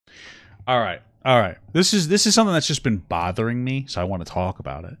All right. All right. This is something that's just been bothering me, so I want to talk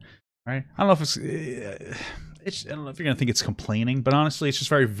about it. Right? I don't know if it's I don't know if you're gonna think it's complaining, but honestly, it's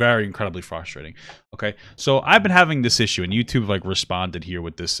just very, very incredibly frustrating. Okay, so I've been having this issue, and YouTube like responded here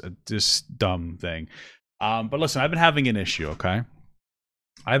with this dumb thing. But listen, I've been having an issue. Okay,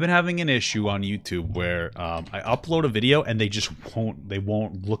 I've been having an issue on YouTube where I upload a video and they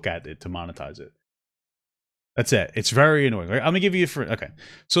won't look at it to monetize it. That's it. It's very annoying. I'm gonna give you okay.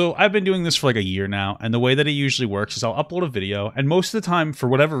 So I've been doing this for like a year now, and the way that it usually works is I'll upload a video, and most of the time, for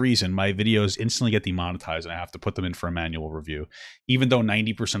whatever reason, my videos instantly get demonetized, and I have to put them in for a manual review, even though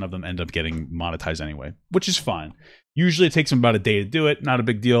 90% of them end up getting monetized anyway, which is fine. Usually, it takes them about a day to do it. Not a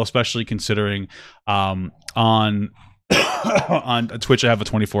big deal, especially considering on on Twitch I have a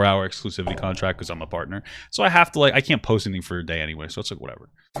 24-hour exclusivity contract because I'm a partner, so I have to I can't post anything for a day anyway, so it's like whatever.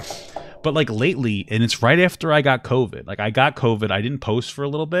 But like lately, and it's right after I got COVID. Like I got COVID, I didn't post for a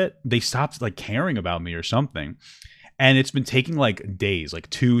little bit. They stopped like caring about me or something. And it's been taking like days,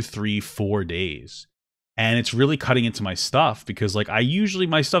 like 2, 3, 4 days. And it's really cutting into my stuff because like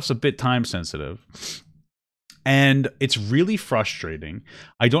my stuff's a bit time sensitive. And it's really frustrating.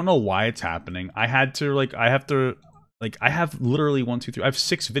 I don't know why it's happening. I have literally 1, 2, 3. I have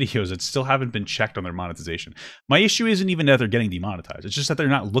 6 videos that still haven't been checked on their monetization. My issue isn't even that they're getting demonetized. It's just that they're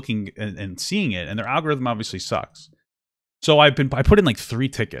not looking and seeing it, and their algorithm obviously sucks. So I put in like 3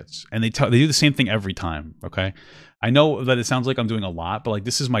 tickets, and they do the same thing every time. Okay, I know that it sounds like I'm doing a lot, but like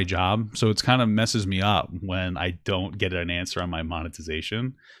this is my job, so it's kind of messes me up when I don't get an answer on my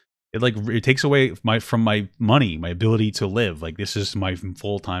monetization. It takes away from my money, my ability to live. Like this is my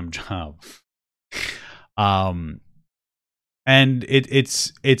full-time job. And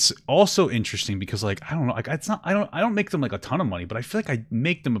it's also interesting because like I don't know, like it's not I don't make them like a ton of money, but I feel like I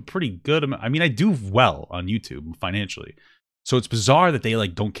make them a pretty good amount. I mean, I do well on YouTube financially, so it's bizarre that they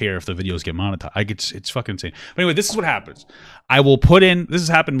like don't care if the videos get monetized. Like it's fucking insane. But anyway, this is what happens. I will put in. This has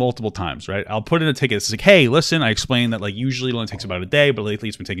happened multiple times, right? I'll put in a ticket. It's like, hey, listen, I explained that like usually it only takes about a day, but lately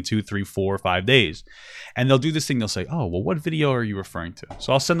it's been taking 2, 3, 4, 5 days. And they'll do this thing. They'll say, oh, well, what video are you referring to?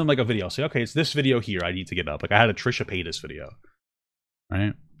 So I'll send them like a video. I'll say, okay, it's this video here. I need to get up. Like I had a Trisha Paytas video,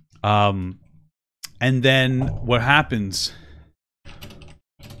 right? And then what happens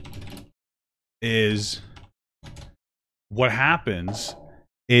is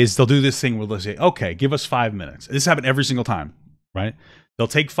they'll do this thing where they'll say, okay, give us 5 minutes. This happened every single time, right? They'll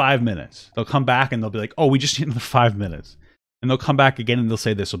take 5 minutes. They'll come back and they'll be like, oh, we just need another 5 minutes. And they'll come back again and they'll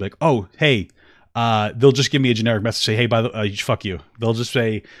say this. They'll be like, oh, hey, they'll just give me a generic message, say, hey, by the fuck you. They'll just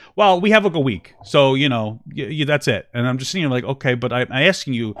say, well, we have like a week. So, you know, that's it. And I'm just sitting here like, okay, but I'm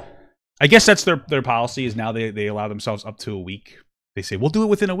asking you, I guess that's their policy is now they allow themselves up to a week. They say, we'll do it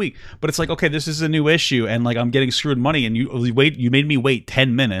within a week. But it's like, okay, this is a new issue, and like I'm getting screwed money, and you made me wait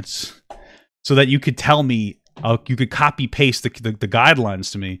 10 minutes so that you could tell me, you could copy paste the guidelines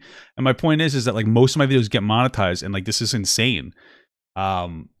to me. And my point is that like most of my videos get monetized, and like this is insane.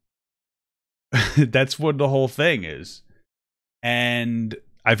 That's what the whole thing is. And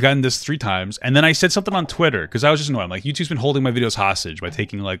I've gotten this 3 times, and then I said something on Twitter because I was just annoyed. I'm like, YouTube's been holding my videos hostage by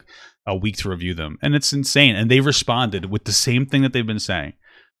taking like a week to review them, and it's insane. And they responded with the same thing that they've been saying.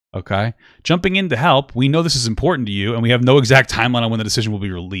 Okay, jumping in to help. We know this is important to you, and we have no exact timeline on when the decision will be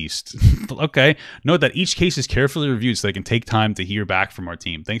released. Okay, note that each case is carefully reviewed so they can take time to hear back from our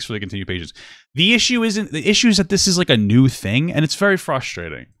team. Thanks for the continued patience. The issue is that this is like a new thing, and it's very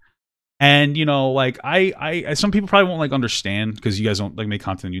frustrating. And you know, like I some people probably won't like understand because you guys don't like make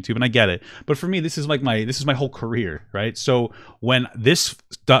content on YouTube, and I get it. But for me, this is like this is my whole career, right? So when this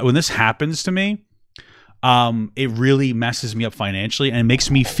happens to me, it really messes me up financially, and it makes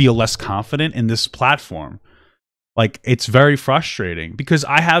me feel less confident in this platform. Like it's very frustrating because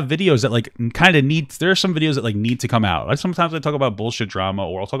I have videos that like kind of need. There are some videos that like need to come out. Like sometimes I talk about bullshit drama,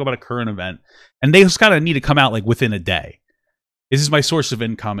 or I'll talk about a current event, and they just kind of need to come out like within a day. This is my source of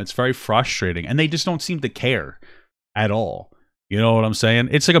income. It's very frustrating. And they just don't seem to care at all. You know what I'm saying?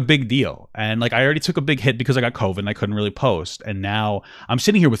 It's like a big deal. And like I already took a big hit because I got COVID and I couldn't really post. And now I'm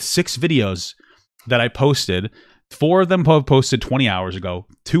sitting here with 6 videos that I posted. 4 of them posted 20 hours ago.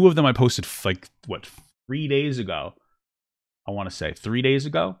 2 of them I posted like, what, 3 days ago? I want to say 3 days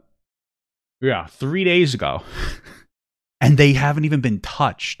ago? Yeah, 3 days ago. And they haven't even been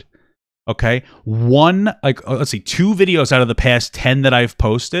touched. Okay, let's see, 2 videos out of the past 10 that I've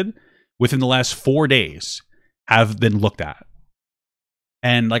posted within the last 4 days have been looked at.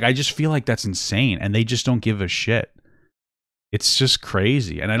 And like, I just feel like that's insane, and they just don't give a shit. it's just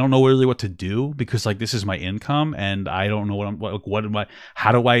crazy, and I don't know really what to do because like this is my income, and I don't know what am I?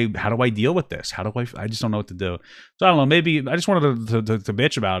 How do I deal with this? How do I just don't know what to do. So I don't know. Maybe I just wanted to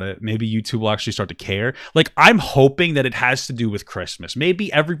bitch about it. Maybe YouTube will actually start to care. Like I'm hoping that it has to do with Christmas.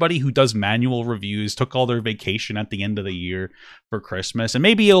 Maybe everybody who does manual reviews took all their vacation at the end of the year for Christmas, and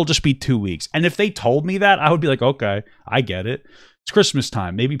maybe it'll just be 2 weeks. And if they told me that, I would be like, okay, I get it. It's Christmas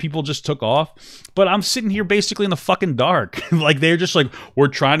time. Maybe people just took off, but I'm sitting here basically in the fucking dark. Like they're just like, we're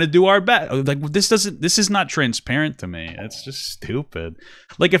trying to do our best. Like this is not transparent to me. It's just stupid.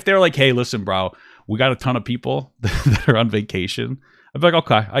 Like if they're like, hey, listen, bro, we got a ton of people that are on vacation. I'd be like,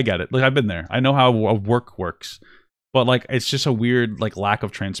 okay, I get it. Like I've been there. I know how work works, but like, it's just a weird, like lack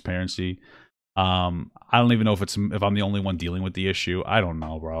of transparency. I don't even know if I'm the only one dealing with the issue. I don't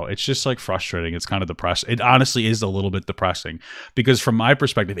know, bro. It's just like frustrating. It's kind of depressing. It honestly is a little bit depressing because from my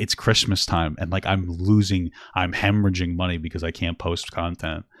perspective, it's Christmas time and like I'm hemorrhaging money because I can't post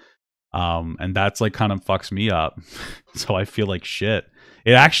content. And that's like kind of fucks me up. So I feel like shit.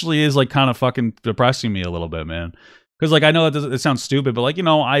 It actually is like kind of fucking depressing me a little bit, man. Because like I know it sounds stupid, but like, you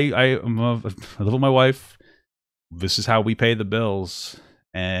know, I live with my wife. This is how we pay the bills,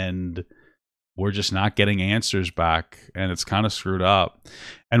 and we're just not getting answers back, and it's kind of screwed up.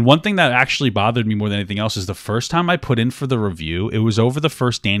 And one thing that actually bothered me more than anything else is the first time I put in for the review, it was over the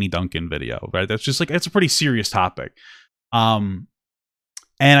first Danny Duncan video, right? That's just like, it's a pretty serious topic. And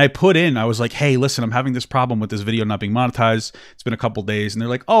I put in, I was like, hey, listen, I'm having this problem with this video not being monetized. It's been a couple days. And they're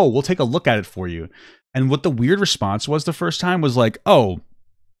like, oh, we'll take a look at it for you. And what the weird response was the first time was like, oh,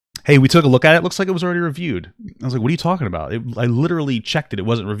 hey, we took a look at it. Looks like it was already reviewed. I was like, what are you talking about? I literally checked it. It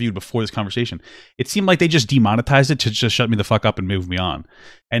wasn't reviewed before this conversation. It seemed like they just demonetized it to just shut me the fuck up and move me on.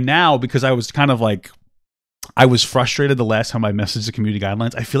 And now, because I was kind of like, I was frustrated the last time I messaged the community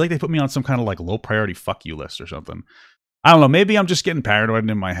guidelines, I feel like they put me on some kind of like low priority fuck you list or something. I don't know. Maybe I'm just getting paranoid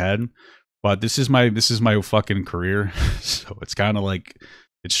in my head, but this is my fucking career. So it's kind of like,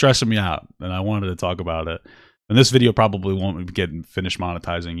 it's stressing me out, and I wanted to talk about it. And this video probably won't get finished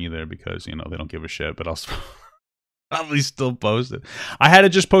monetizing either because, you know, they don't give a shit, but I'll probably still post it. I had to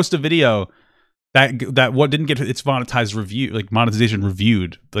just post a video that what didn't get its monetization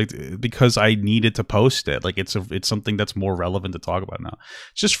reviewed, like, because I needed to post it. Like it's something that's more relevant to talk about now.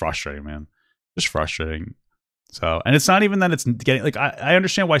 It's just frustrating, man. Just frustrating. So, and it's not even that it's getting, like, I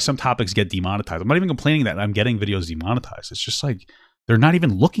understand why some topics get demonetized. I'm not even complaining that I'm getting videos demonetized. It's just like, they're not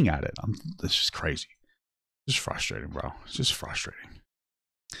even looking at it. It's just crazy. It's just frustrating, bro. It's just frustrating.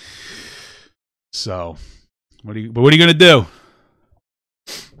 So, what are you gonna do?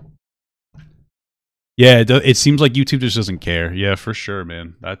 Yeah, it seems like YouTube just doesn't care. Yeah, for sure,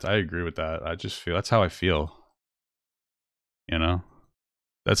 man. I agree with that. I just feel that's how I feel. You know,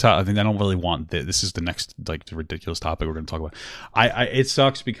 that's how I think. I don't really want this. This is the next like the ridiculous topic we're gonna talk about. It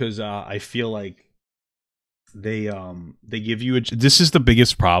sucks because I feel like they give you this is the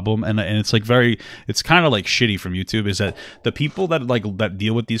biggest problem, and it's like it's kind of like shitty from YouTube, is that the people that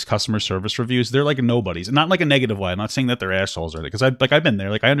deal with these customer service reviews, they're like nobodies, not like a negative way. I'm not saying that they're assholes or anything, because I've been there,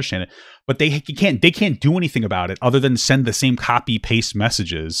 like I understand it, but they can't do anything about it other than send the same copy paste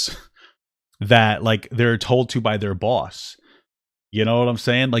messages that like they're told to by their boss. You know what I'm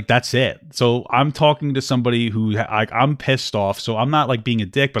saying? Like, that's it. So I'm talking to somebody who I'm pissed off. So I'm not like being a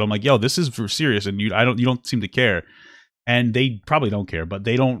dick, but I'm like, yo, this is for serious. And you don't seem to care. And they probably don't care, but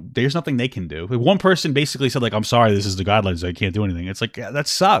there's nothing they can do. Like, one person basically said like, I'm sorry, this is the guidelines. I can't do anything. It's like, yeah, that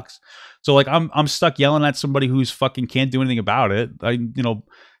sucks. So like, I'm stuck yelling at somebody who's fucking can't do anything about it.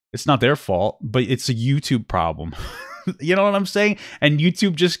 It's not their fault, but it's a YouTube problem. You know what I'm saying? And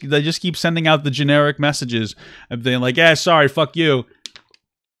YouTube they just keep sending out the generic messages and being like, yeah, sorry, fuck you.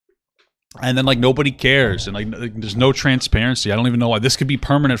 And then like nobody cares, and like there's no transparency. I don't even know why. This could be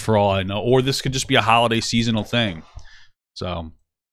permanent for all I know, or this could just be a holiday seasonal thing. So